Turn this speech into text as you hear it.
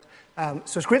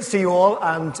So it's great to see you all,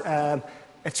 and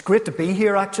it's great to be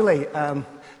here, actually,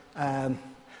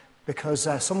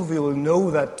 because some of you will know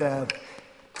that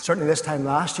certainly this time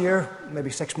last year,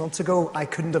 maybe 6 months ago, I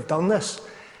couldn't have done this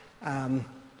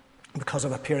because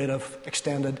of a period of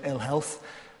extended ill health.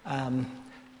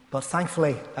 But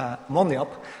thankfully, I'm on the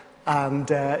up,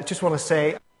 and I just want to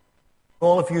say,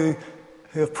 all of you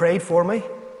who have prayed for me,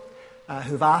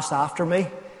 who've asked after me,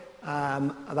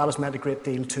 that has meant a great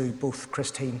deal to both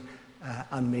Christine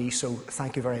and me, so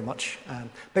thank you very much.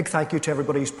 Big thank you to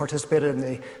everybody who's participated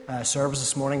in the service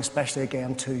this morning, especially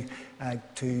again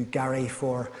to Gary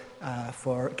for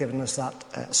giving us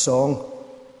that song.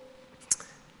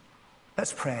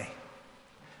 Let's pray.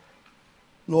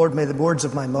 Lord, may the words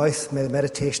of my mouth, may the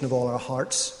meditation of all our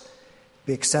hearts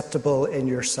be acceptable in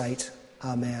your sight.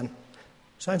 Amen.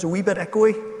 Sounds a wee bit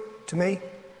echoey to me.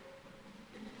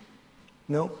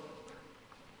 No?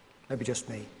 Maybe just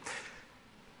me.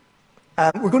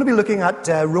 We're going to be looking at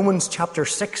Romans chapter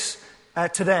 6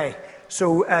 today.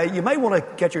 So you might want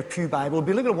to get your pew Bible. We'll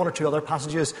be looking at one or two other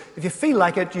passages. If you feel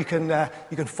like it, you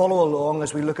can follow along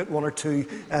as we look at one or two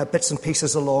bits and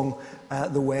pieces along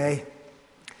the way.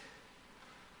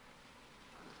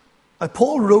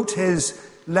 Paul wrote his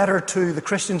letter to the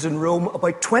Christians in Rome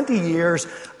about 20 years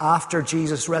after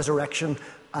Jesus' resurrection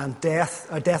and death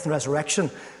and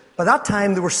resurrection. By that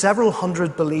time, there were several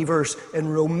hundred believers in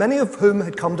Rome, many of whom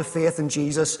had come to faith in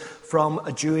Jesus from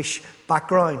a Jewish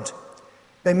background.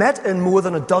 They met in more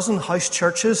than a dozen house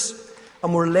churches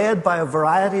and were led by a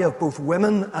variety of both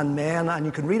women and men, and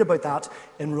you can read about that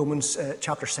in Romans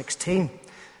chapter 16.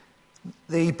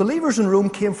 The believers in Rome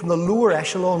came from the lower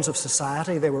echelons of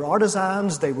society. They were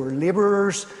artisans, they were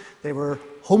labourers, they were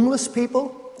homeless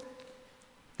people.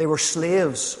 They were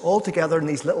slaves, all together in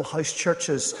these little house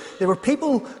churches. They were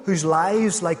people whose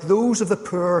lives, like those of the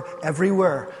poor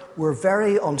everywhere, were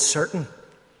very uncertain.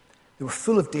 They were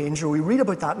full of danger. We read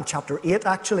about that in chapter 8,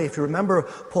 actually. If you remember,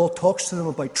 Paul talks to them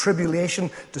about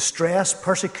tribulation, distress,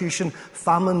 persecution,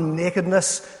 famine,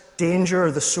 nakedness,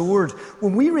 danger, the sword.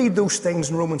 When we read those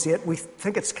things in Romans 8, we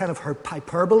think it's kind of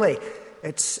hyperbole.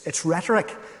 It's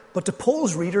rhetoric. But to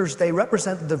Paul's readers, they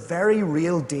represented the very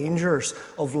real dangers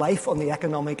of life on the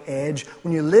economic edge.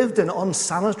 When you lived in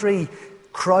unsanitary,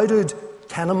 crowded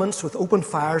tenements with open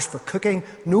fires for cooking,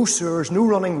 no sewers, no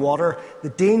running water,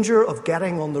 the danger of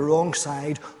getting on the wrong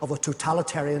side of a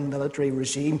totalitarian military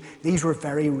regime, these were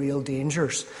very real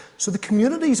dangers. So the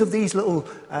communities of these little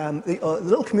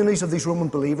communities of these Roman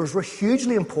believers were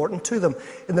hugely important to them.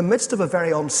 In the midst of a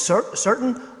very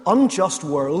uncertain, unjust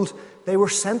world, they were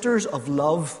centres of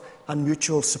love and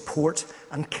mutual support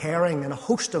and caring in a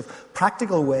host of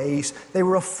practical ways. They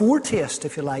were a foretaste,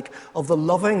 if you like, of the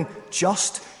loving,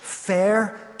 just,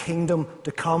 fair kingdom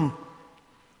to come,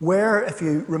 where, if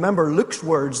you remember Luke's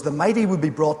words, the mighty would be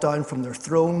brought down from their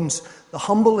thrones, the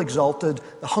humble exalted,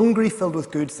 the hungry filled with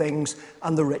good things,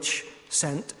 and the rich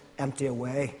sent empty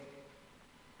away.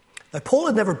 Now, Paul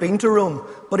had never been to Rome,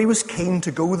 but he was keen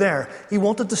to go there. He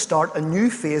wanted to start a new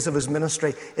phase of his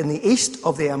ministry in the east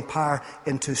of the empire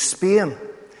into Spain.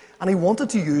 And he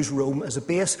wanted to use Rome as a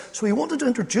base. So he wanted to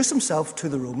introduce himself to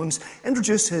the Romans,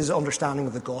 introduce his understanding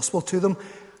of the gospel to them,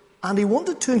 and he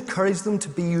wanted to encourage them to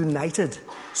be united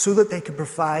so that they could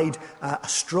provide a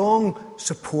strong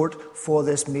support for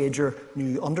this major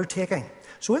new undertaking.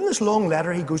 So in this long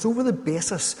letter, he goes over the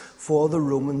basis for the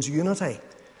Romans' unity.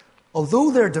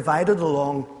 Although they're divided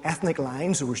along ethnic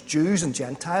lines, there was Jews and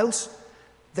Gentiles,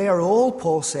 they are all,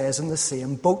 Paul says, in the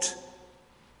same boat.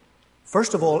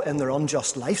 First of all, in their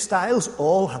unjust lifestyles,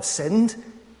 all have sinned,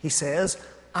 he says,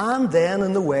 and then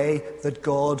in the way that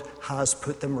God has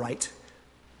put them right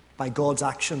by God's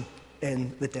action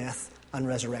in the death and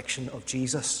resurrection of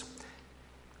Jesus.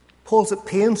 Paul's at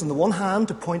pains, on the one hand,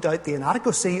 to point out the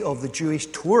inadequacy of the Jewish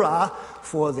Torah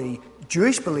for the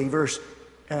Jewish believers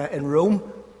in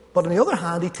Rome, but on the other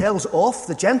hand, he tells off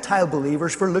the Gentile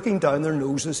believers for looking down their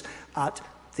noses at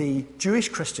the Jewish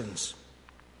Christians.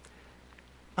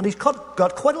 And he's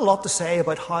got quite a lot to say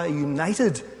about how a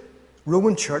united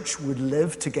Roman church would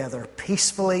live together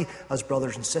peacefully as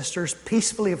brothers and sisters,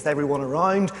 peacefully with everyone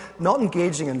around, not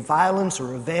engaging in violence or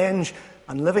revenge,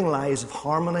 and living lives of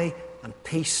harmony and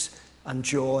peace and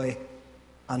joy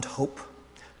and hope.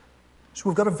 So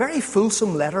we've got a very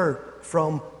fulsome letter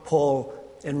from Paul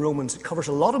in Romans. It covers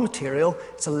a lot of material.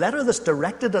 It's a letter that's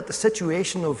directed at the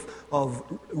situation of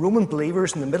Roman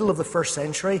believers in the middle of the first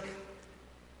century.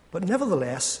 But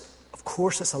nevertheless, of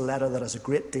course, it's a letter that has a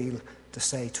great deal to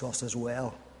say to us as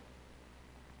well.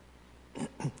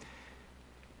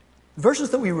 Verses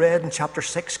that we read in chapter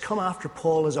 6 come after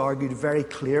Paul has argued very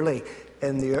clearly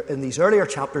in these earlier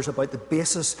chapters about the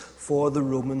basis for the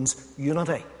Romans'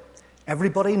 unity.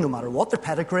 Everybody, no matter what their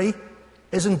pedigree,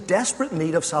 is in desperate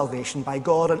need of salvation by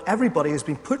God, and everybody has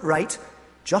been put right,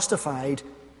 justified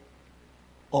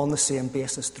on the same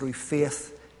basis through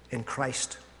faith in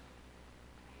Christ.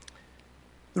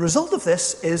 The result of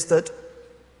this is that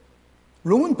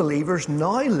Roman believers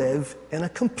now live in a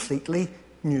completely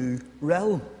new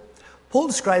realm. Paul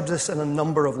describes this in a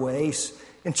number of ways.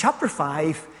 In chapter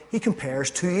 5, he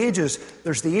compares two ages.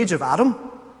 There's the age of Adam,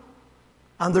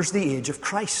 and there's the age of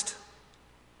Christ.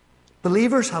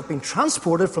 Believers have been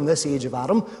transported from this age of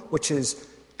Adam, which is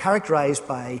characterized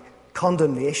by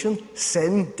condemnation,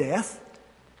 sin, death,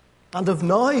 and have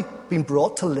now been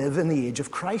brought to live in the age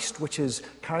of Christ, which is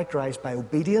characterized by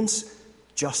obedience,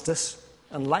 justice,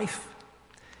 and life.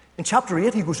 In chapter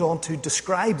 8, he goes on to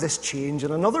describe this change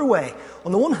in another way.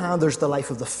 On the one hand, there's the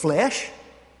life of the flesh,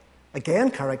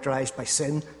 again characterized by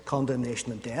sin,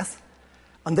 condemnation, and death.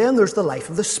 And then there's the life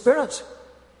of the Spirit,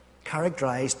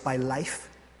 characterized by life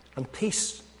and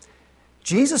peace.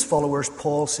 Jesus' followers,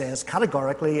 Paul says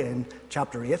categorically in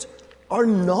chapter 8, are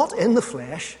not in the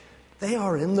flesh, they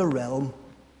are in the realm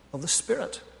of the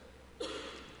Spirit.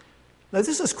 Now,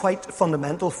 this is quite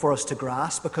fundamental for us to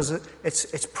grasp because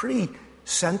it's pretty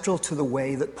central to the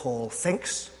way that Paul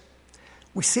thinks.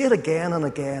 We see it again and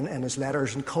again in his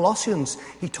letters. In Colossians,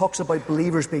 he talks about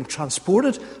believers being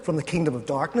transported from the kingdom of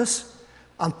darkness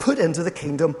and put into the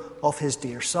kingdom of his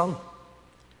dear Son.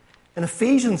 In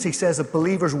Ephesians, he says that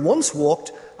believers once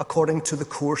walked according to the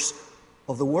course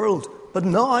of the world, but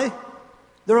now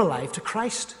they're alive to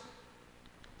Christ.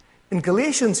 In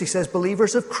Galatians, he says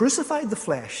believers have crucified the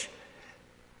flesh.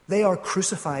 They are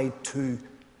crucified to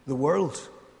the world.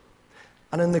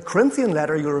 And in the Corinthian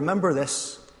letter, you'll remember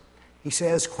this, he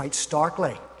says quite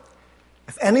starkly,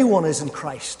 if anyone is in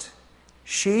Christ,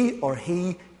 she or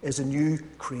he is a new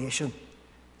creation.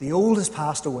 The old has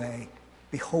passed away.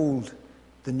 Behold,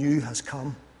 the new has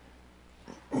come.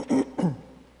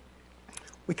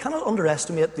 We cannot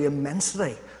underestimate the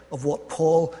immensity of what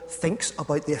Paul thinks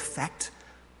about the effect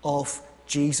of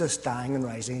Jesus dying and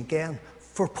rising again.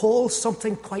 For Paul,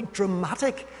 something quite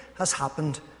dramatic has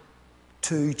happened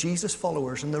to Jesus'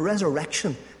 followers, and the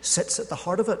resurrection sits at the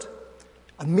heart of it.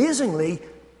 Amazingly,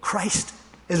 Christ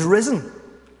is risen.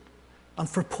 And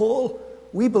for Paul,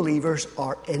 we believers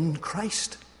are in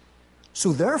Christ.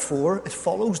 So therefore, it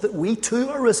follows that we too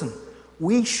are risen.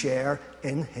 We share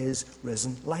in his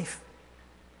risen life.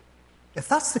 If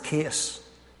that's the case,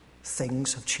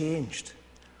 things have changed.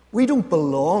 We don't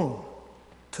belong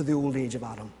to the old age of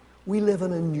Adam. We live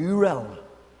in a new realm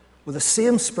where the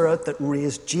same Spirit that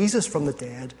raised Jesus from the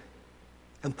dead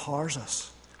empowers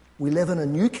us. We live in a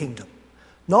new kingdom,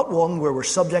 not one where we're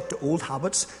subject to old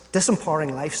habits,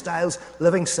 disempowering lifestyles,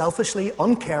 living selfishly,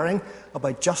 uncaring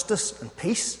about justice and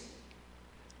peace,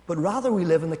 but rather we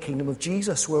live in the kingdom of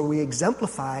Jesus where we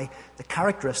exemplify the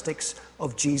characteristics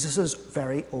of Jesus'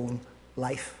 very own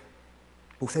life,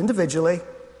 both individually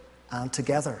and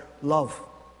together. Love,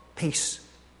 peace,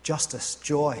 justice,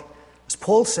 joy. As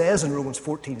Paul says in Romans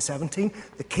 14:17,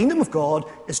 the kingdom of God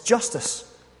is justice,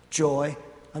 joy,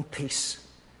 and peace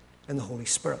in the Holy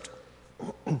Spirit.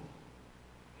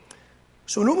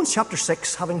 So in Romans chapter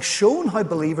 6, having shown how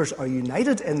believers are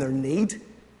united in their need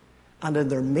and in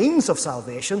their means of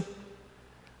salvation,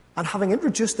 and having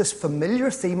introduced this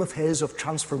familiar theme of his of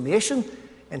transformation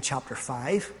in chapter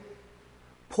 5,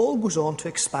 Paul goes on to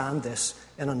expand this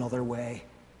in another way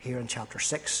here in chapter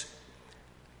 6.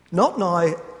 Not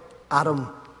now Adam,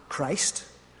 Christ,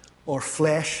 or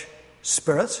flesh,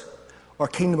 spirit, or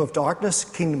kingdom of darkness,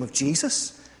 kingdom of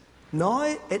Jesus.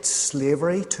 Now it's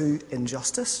slavery to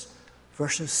injustice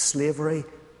versus slavery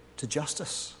to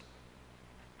justice.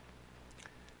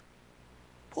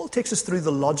 Paul takes us through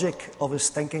the logic of his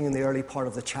thinking in the early part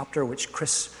of the chapter, which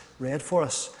Chris read for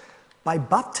us. By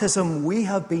baptism, we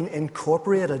have been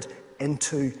incorporated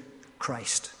into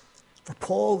Christ. For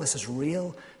Paul, this is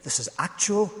real, this is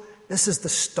actual, this is the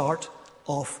start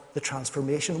of the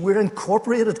transformation. We're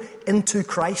incorporated into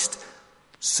Christ.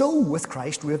 So with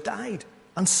Christ we have died,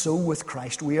 and so with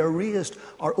Christ we are raised.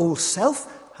 Our old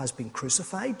self has been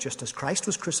crucified, just as Christ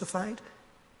was crucified.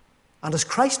 And as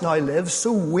Christ now lives,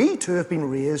 so we too have been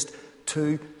raised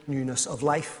to newness of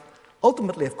life.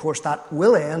 Ultimately, of course, that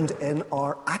will end in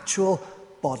our actual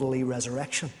bodily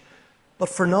resurrection. But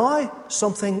for now,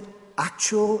 something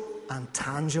actual and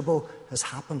tangible has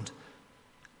happened.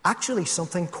 Actually,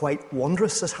 something quite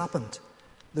wondrous has happened.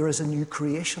 There is a new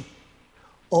creation.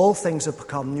 All things have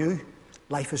become new.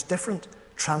 Life is different.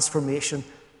 Transformation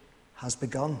has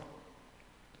begun.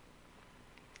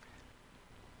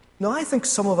 Now, I think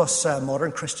some of us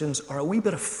modern Christians are a wee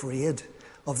bit afraid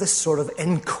of this sort of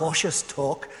incautious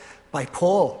talk by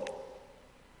Paul.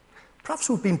 Perhaps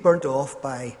we've been burnt off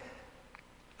by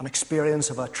an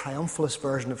experience of a triumphalist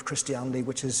version of Christianity,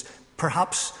 which is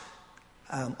perhaps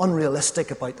unrealistic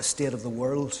about the state of the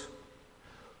world.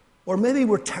 Or maybe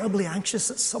we're terribly anxious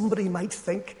that somebody might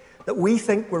think that we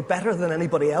think we're better than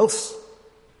anybody else.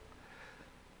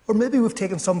 Or maybe we've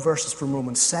taken some verses from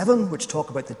Romans 7, which talk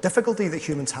about the difficulty that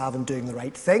humans have in doing the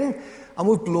right thing, and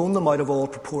we've blown them out of all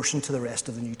proportion to the rest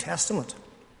of the New Testament.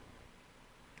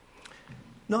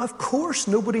 Now, of course,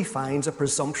 nobody finds a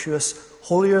presumptuous,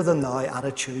 holier-than-thou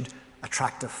attitude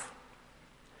attractive.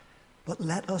 But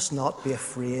let us not be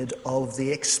afraid of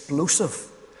the explosive,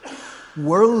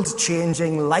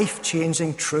 world-changing,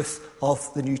 life-changing truth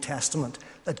of the New Testament,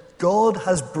 that God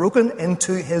has broken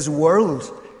into his world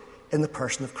in the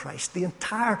person of Christ. The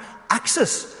entire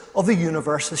axis of the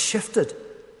universe has shifted.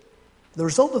 The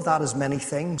result of that is many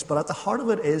things, but at the heart of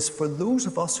it is, for those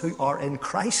of us who are in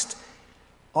Christ,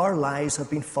 our lives have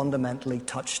been fundamentally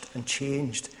touched and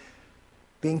changed.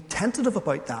 Being tentative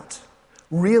about that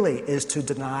really is to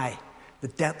deny the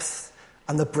depth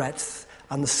and the breadth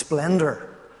and the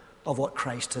splendour of what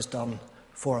Christ has done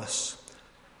for us.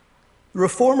 The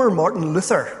reformer Martin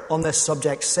Luther on this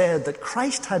subject said that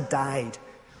Christ had died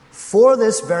for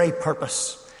this very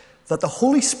purpose, that the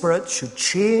Holy Spirit should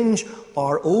change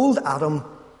our old Adam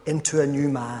into a new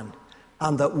man,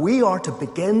 and that we are to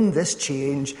begin this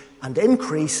change and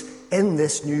increase in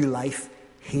this new life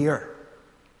here.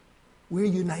 We're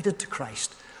united to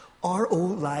Christ. Our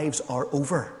old lives are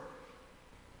over.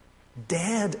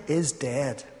 Dead is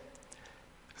dead.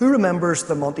 Who remembers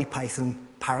the Monty Python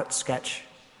parrot sketch?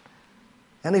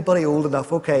 Anybody old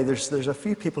enough? Okay, there's a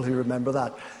few people who remember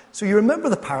that. So you remember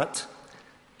the parrot,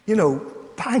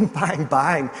 bang, bang,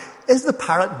 bang. Is the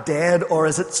parrot dead or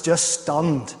is it just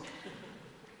stunned?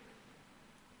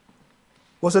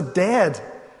 Was it dead?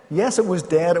 Yes, it was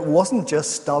dead. It wasn't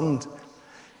just stunned.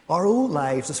 Our old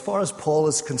lives, as far as Paul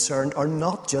is concerned, are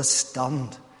not just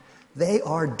stunned. They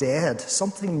are dead.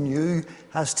 Something new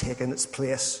has taken its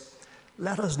place.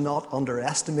 Let us not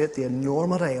underestimate the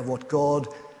enormity of what God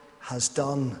has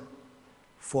done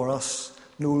for us.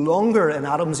 No longer in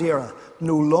Adam's era,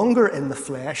 no longer in the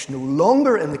flesh, no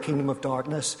longer in the kingdom of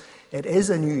darkness. It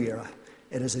is a new era.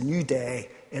 It is a new day.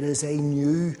 It is a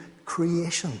new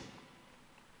creation.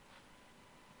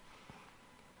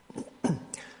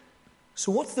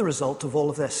 So what's the result of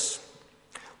all of this?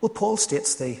 Well, Paul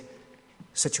states the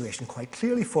situation quite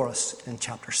clearly for us in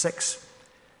chapter 6.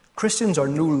 Christians are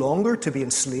no longer to be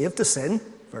enslaved to sin,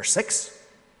 verse 6.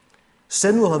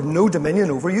 Sin will have no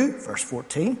dominion over you, verse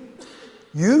 14.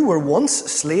 You were once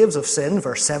slaves of sin,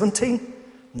 verse 17.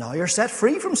 Now you're set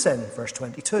free from sin, verse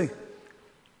 22.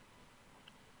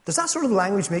 Does that sort of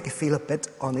language make you feel a bit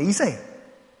uneasy?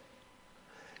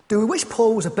 Do we wish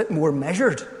Paul was a bit more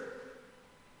measured?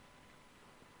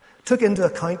 Took into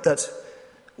account that,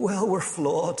 well, we're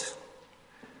flawed.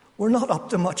 We're not up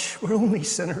to much. We're only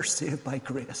sinners saved by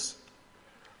grace.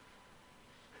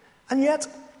 And yet,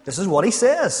 this is what he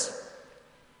says.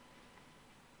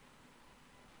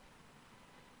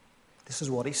 This is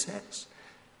what he says.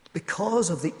 Because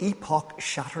of the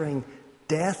epoch-shattering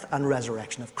death and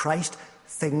resurrection of Christ,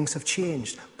 things have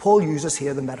changed. Paul uses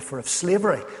here the metaphor of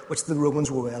slavery, which the Romans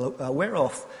were well aware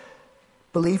of.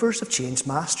 Believers have changed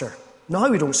master. Now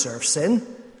we don't serve sin.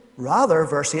 Rather,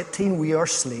 verse 18, we are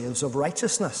slaves of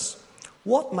righteousness.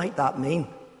 What might that mean?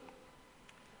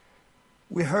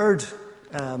 We heard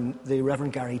the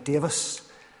Reverend Gary Davis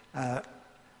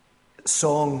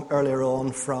song earlier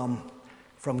on from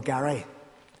Gary.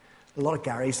 A lot of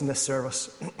Garys in this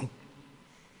service.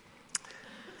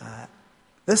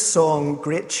 This song,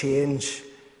 Great Change,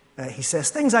 he says,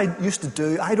 things I used to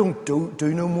do, I don't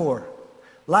do no more.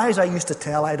 Lies I used to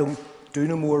tell, I don't do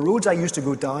no more. Roads I used to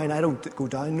go down, I don't go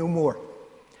down no more.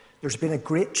 There's been a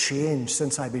great change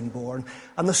since I've been born.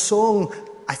 And the song,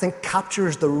 I think,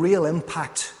 captures the real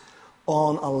impact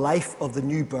on a life of the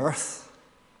new birth.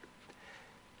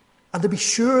 And to be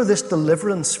sure, this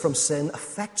deliverance from sin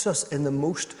affects us in the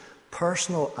most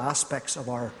personal aspects of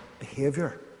our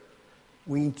behaviour.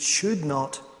 We should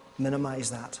not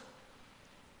minimise that.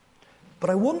 But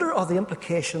I wonder, are the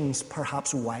implications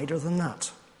perhaps wider than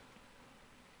that?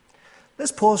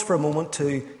 Let's pause for a moment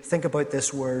to think about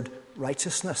this word,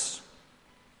 righteousness.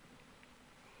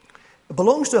 It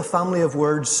belongs to a family of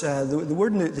words, the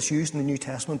word that's used in the New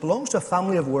Testament belongs to a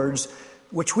family of words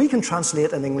which we can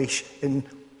translate in English in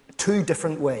two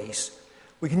different ways.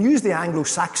 We can use the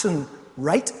Anglo-Saxon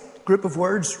right group of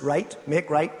words, right,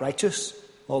 make right, righteous,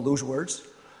 all those words.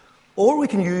 Or we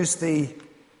can use the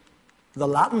The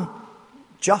Latin,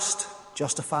 just,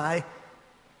 justify,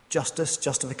 justice,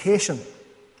 justification.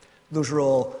 Those are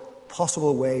all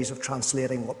possible ways of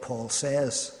translating what Paul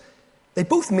says. They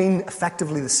both mean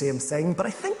effectively the same thing, but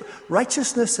I think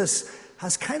righteousness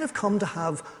has kind of come to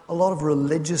have a lot of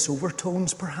religious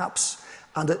overtones, perhaps,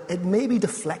 and it maybe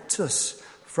deflects us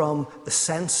from the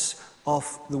sense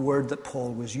of the word that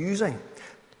Paul was using.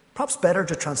 Perhaps better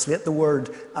to translate the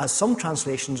word, as some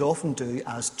translations often do,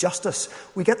 as justice.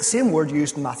 We get the same word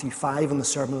used in Matthew 5 in the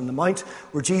Sermon on the Mount,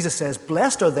 where Jesus says,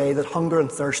 "Blessed are they that hunger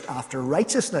and thirst after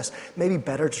righteousness." Maybe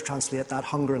better to translate that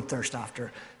hunger and thirst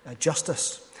after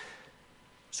justice.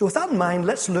 So with that in mind,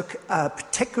 let's look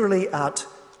particularly at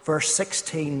verse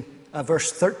 13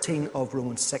 of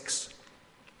Romans 6.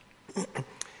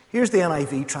 Here's the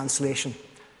NIV translation.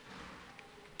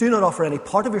 "Do not offer any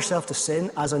part of yourself to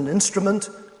sin as an instrument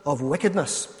of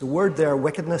wickedness." The word there,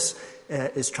 wickedness,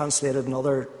 is translated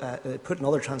put in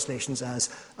other translations as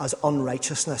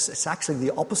unrighteousness. It's actually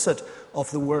the opposite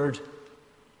of the word.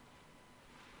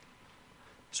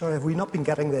 Sorry, have we not been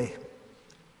getting the...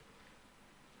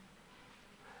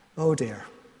 Oh dear.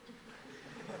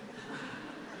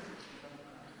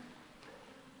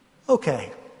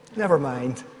 Okay, never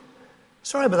mind.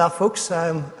 Sorry about that, folks.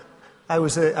 I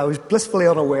was blissfully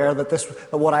unaware that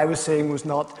what I was saying was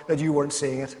not, that you weren't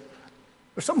seeing it.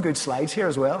 There's some good slides here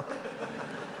as well.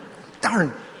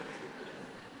 Darn.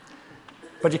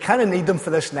 But you kind of need them for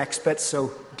this next bit,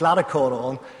 so glad I caught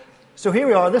on. So here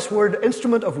we are, this word,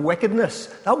 instrument of wickedness.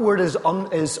 That word is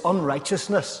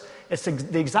unrighteousness. It's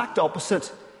the exact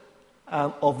opposite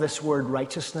of this word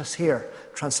righteousness here,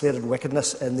 translated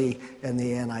wickedness in the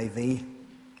NIV.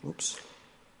 Oops.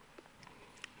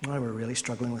 Now we're really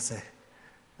struggling with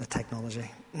the technology.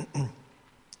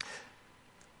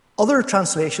 Other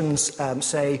translations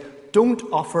say, "Don't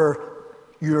offer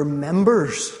your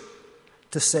members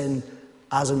to sin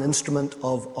as an instrument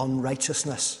of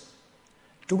unrighteousness."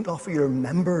 Don't offer your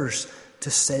members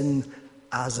to sin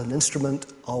as an instrument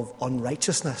of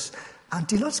unrighteousness. And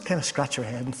do you not kind of scratch your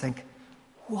head and think,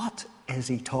 what is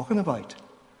he talking about?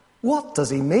 What does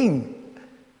he mean?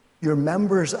 Your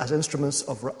members as instruments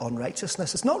of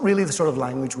unrighteousness. It's not really the sort of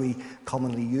language we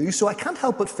commonly use, so I can't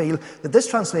help but feel that this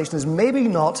translation is maybe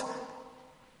not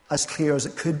as clear as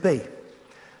it could be.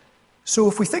 So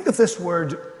if we think of this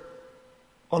word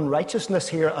unrighteousness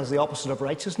here as the opposite of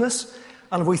righteousness,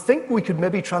 and if we think we could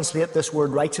maybe translate this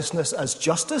word righteousness as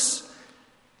justice,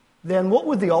 then what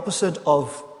would the opposite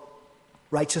of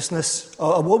righteousness,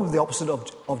 or what would the opposite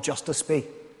of justice be?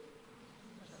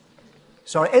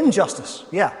 Sorry, injustice,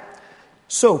 yeah.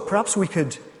 So perhaps we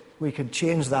could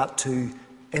change that to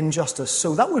injustice.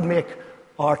 So that would make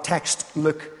our text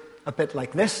look a bit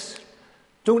like this.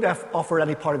 Don't offer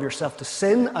any part of yourself to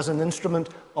sin as an instrument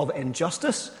of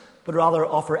injustice, but rather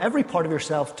offer every part of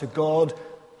yourself to God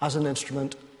as an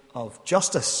instrument of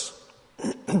justice.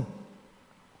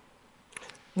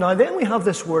 Now then we have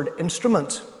this word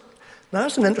instrument. Now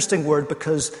that's an interesting word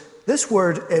because this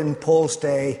word in Paul's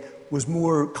day was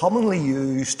more commonly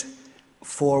used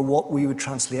for what we would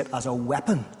translate as a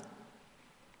weapon.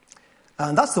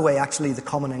 And that's the way actually the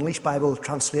Common English Bible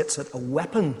translates it, a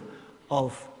weapon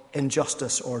of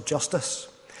injustice or justice.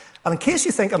 And in case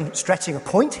you think I'm stretching a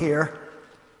point here,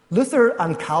 Luther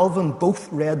and Calvin both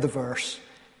read the verse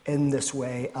in this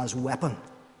way as weapon.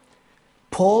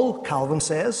 Paul, Calvin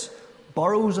says,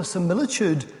 borrows a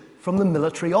similitude from the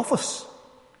military office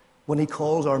when he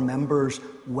calls our members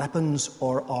weapons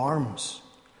or arms.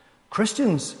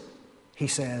 Christians, he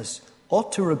says,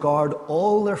 ought to regard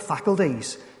all their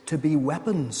faculties to be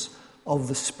weapons of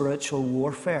the spiritual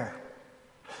warfare.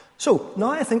 So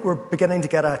now I think we're beginning to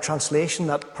get a translation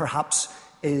that perhaps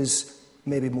is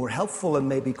maybe more helpful and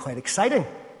maybe quite exciting.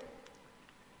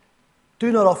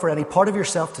 Do not offer any part of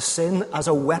yourself to sin as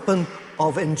a weapon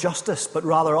of injustice, but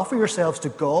rather offer yourselves to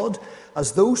God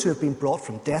as those who have been brought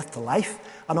from death to life,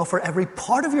 and offer every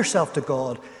part of yourself to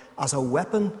God as a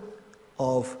weapon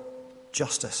of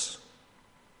justice.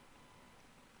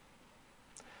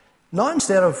 Now,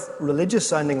 instead of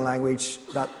religious-sounding language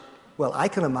that, well, I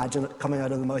can imagine it coming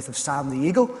out of the mouth of Sam the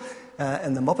Eagle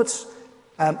in the Muppets,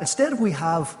 instead we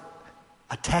have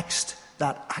a text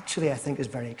that actually I think is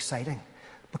very exciting.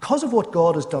 Because of what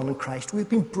God has done in Christ, we've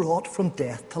been brought from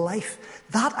death to life.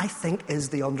 That, I think, is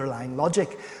the underlying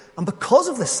logic. And because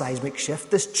of this seismic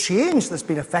shift, this change that's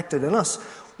been effected in us,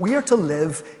 we are to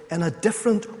live in a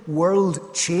different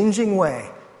world-changing way.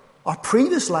 Our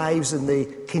previous lives in the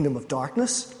kingdom of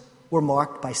darkness were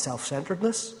marked by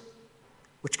self-centeredness,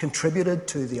 which contributed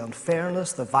to the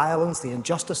unfairness, the violence, the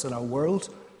injustice in our world.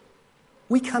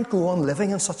 We can't go on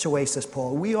living in such a way, says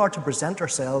Paul. We are to present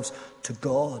ourselves to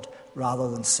God rather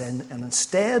than sin. And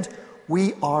instead,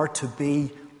 we are to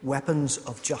be weapons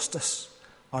of justice.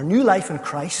 Our new life in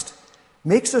Christ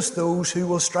makes us those who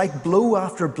will strike blow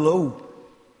after blow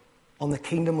on the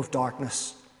kingdom of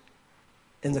darkness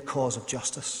in the cause of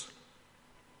justice.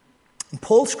 In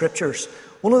Paul's scriptures,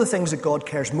 one of the things that God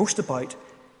cares most about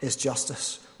is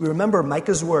justice. We remember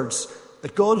Micah's words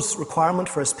that God's requirement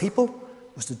for his people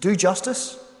was to do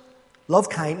justice, love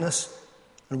kindness,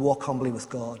 and walk humbly with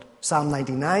God. Psalm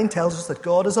 99 tells us that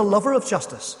God is a lover of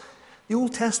justice. The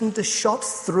Old Testament is shot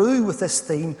through with this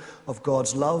theme of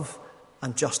God's love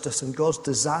and justice, and God's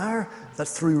desire that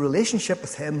through relationship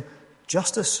with him,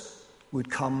 justice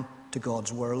would come to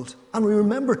God's world. And we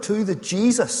remember too that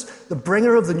Jesus, the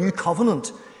bringer of the new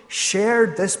covenant,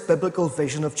 shared this biblical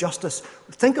vision of justice.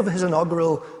 Think of his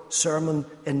inaugural sermon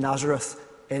in Nazareth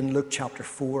in Luke chapter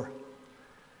 4.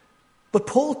 But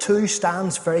Paul too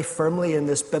stands very firmly in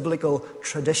this biblical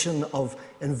tradition of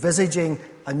envisaging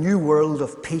a new world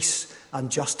of peace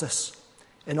and justice,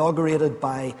 inaugurated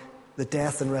by the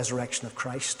death and resurrection of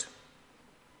Christ.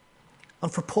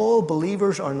 And for Paul,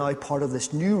 believers are now part of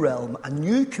this new realm, a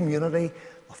new community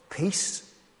of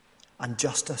peace and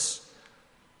justice,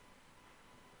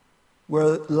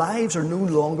 where lives are no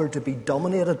longer to be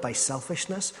dominated by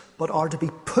selfishness, but are to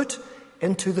be put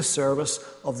into the service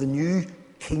of the new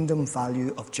kingdom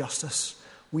value of justice.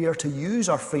 We are to use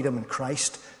our freedom in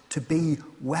Christ to be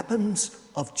weapons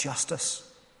of justice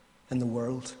in the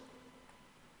world.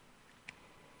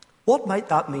 What might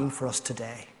that mean for us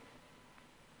today?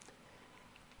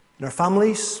 In our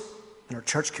families, in our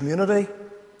church community,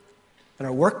 in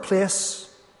our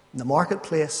workplace, in the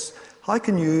marketplace, how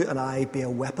can you and I be a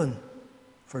weapon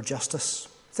for justice?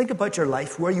 Think about your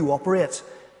life, where you operate,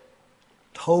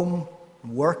 at home,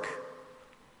 work,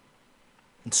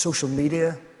 in social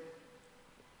media.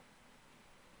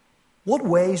 What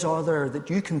ways are there that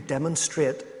you can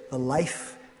demonstrate the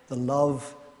life, the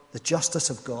love, the justice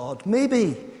of God?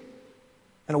 Maybe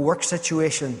in a work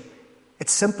situation,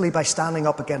 it's simply by standing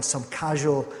up against some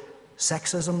casual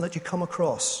sexism that you come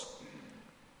across.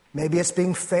 Maybe it's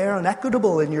being fair and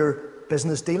equitable in your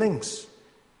business dealings.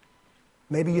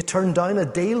 Maybe you turn down a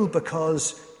deal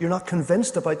because you're not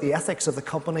convinced about the ethics of the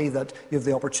company that you have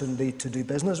the opportunity to do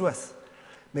business with.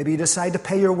 Maybe you decide to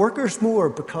pay your workers more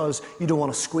because you don't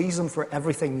want to squeeze them for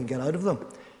everything you get out of them.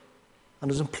 And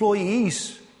as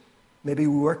employees, maybe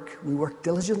we work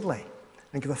diligently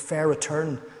and give a fair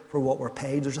return for what we're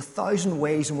paid. There's 1,000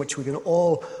 ways in which we can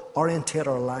all orientate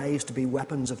our lives to be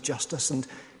weapons of justice. And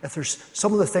if there's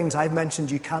some of the things I've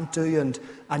mentioned you can't do,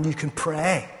 and you can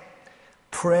pray.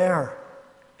 Prayer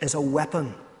is a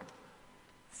weapon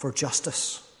for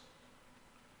justice.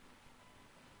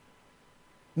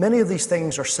 Many of these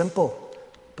things are simple,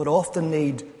 but often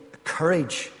need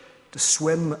courage to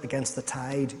swim against the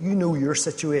tide. You know your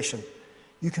situation.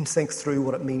 You can think through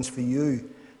what it means for you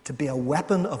to be a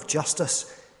weapon of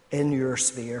justice in your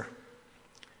sphere.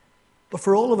 But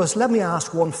for all of us, let me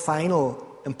ask one final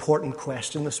important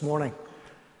question this morning.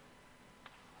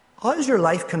 How is your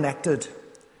life connected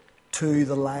to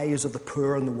the lives of the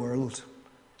poor in the world?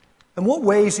 In what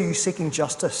ways are you seeking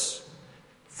justice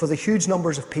for the huge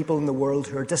numbers of people in the world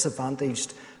who are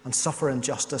disadvantaged and suffer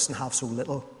injustice and have so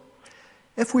little?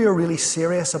 If we are really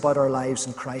serious about our lives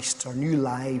in Christ, our new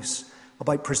lives,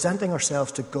 about presenting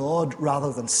ourselves to God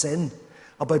rather than sin,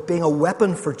 about being a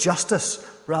weapon for justice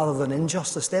rather than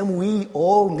injustice, then we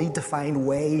all need to find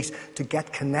ways to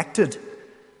get connected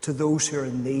to those who are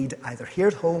in need, either here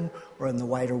at home or in the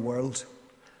wider world.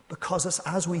 Because it's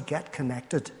as we get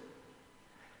connected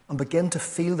and begin to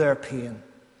feel their pain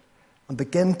and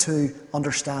begin to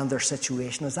understand their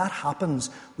situation, as that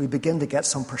happens, we begin to get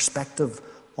some perspective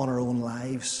on our own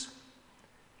lives.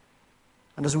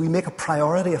 And as we make a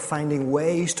priority of finding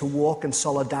ways to walk in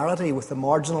solidarity with the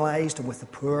marginalised and with the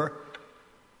poor,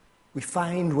 we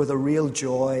find where the real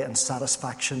joy and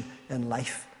satisfaction in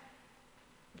life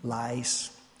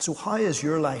lies. So how is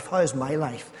your life, how is my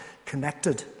life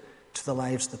connected to the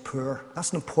lives of the poor?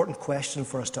 That's an important question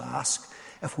for us to ask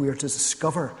if we are to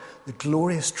discover the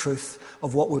glorious truth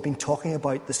of what we've been talking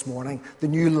about this morning, the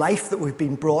new life that we've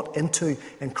been brought into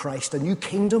in Christ, a new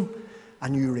kingdom, a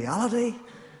new reality,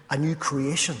 a new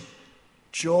creation,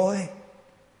 joy,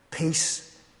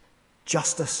 peace,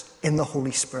 justice in the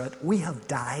Holy Spirit. We have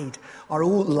died. Our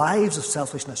old lives of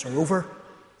selfishness are over.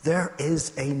 There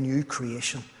is a new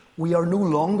creation. We are no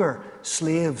longer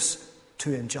slaves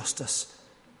to injustice.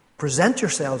 Present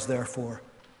yourselves, therefore,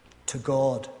 to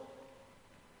God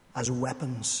as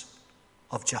weapons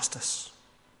of justice.